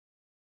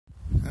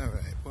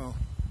Alright, well,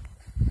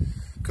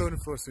 code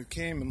enforcement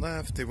came and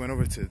left. They went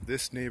over to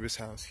this neighbor's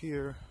house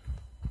here,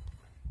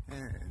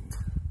 and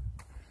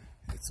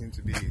it seemed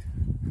to be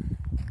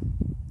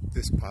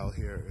this pile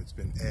here. It's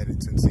been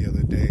added since the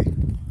other day.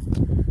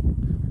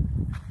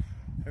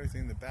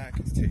 Everything in the back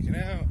is taken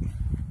out.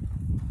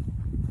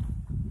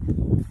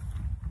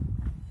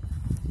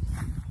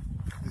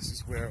 This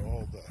is where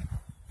all the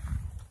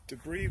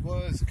debris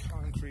was, the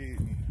concrete,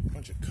 and a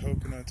bunch of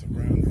coconuts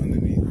around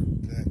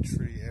underneath that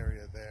tree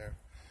area there.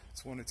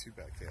 It's one or two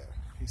back there.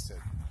 He said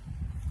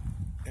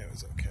it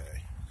was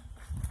okay.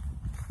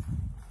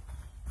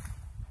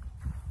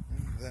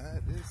 And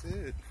that is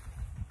it.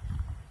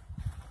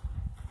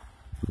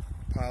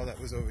 Pile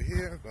that was over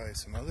here by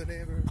some other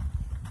neighbor.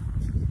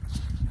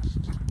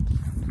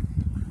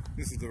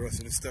 This is the rest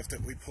of the stuff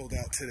that we pulled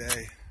out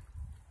today.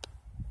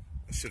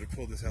 I should have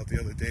pulled this out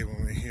the other day when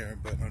we were here,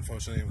 but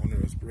unfortunately one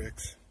of those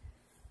bricks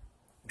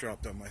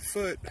dropped on my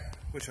foot,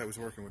 which I was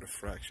working with a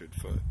fractured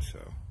foot, so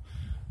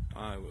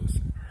I was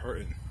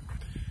hurting.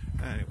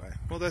 Anyway,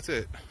 well, that's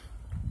it.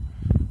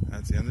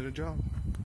 That's the end of the job.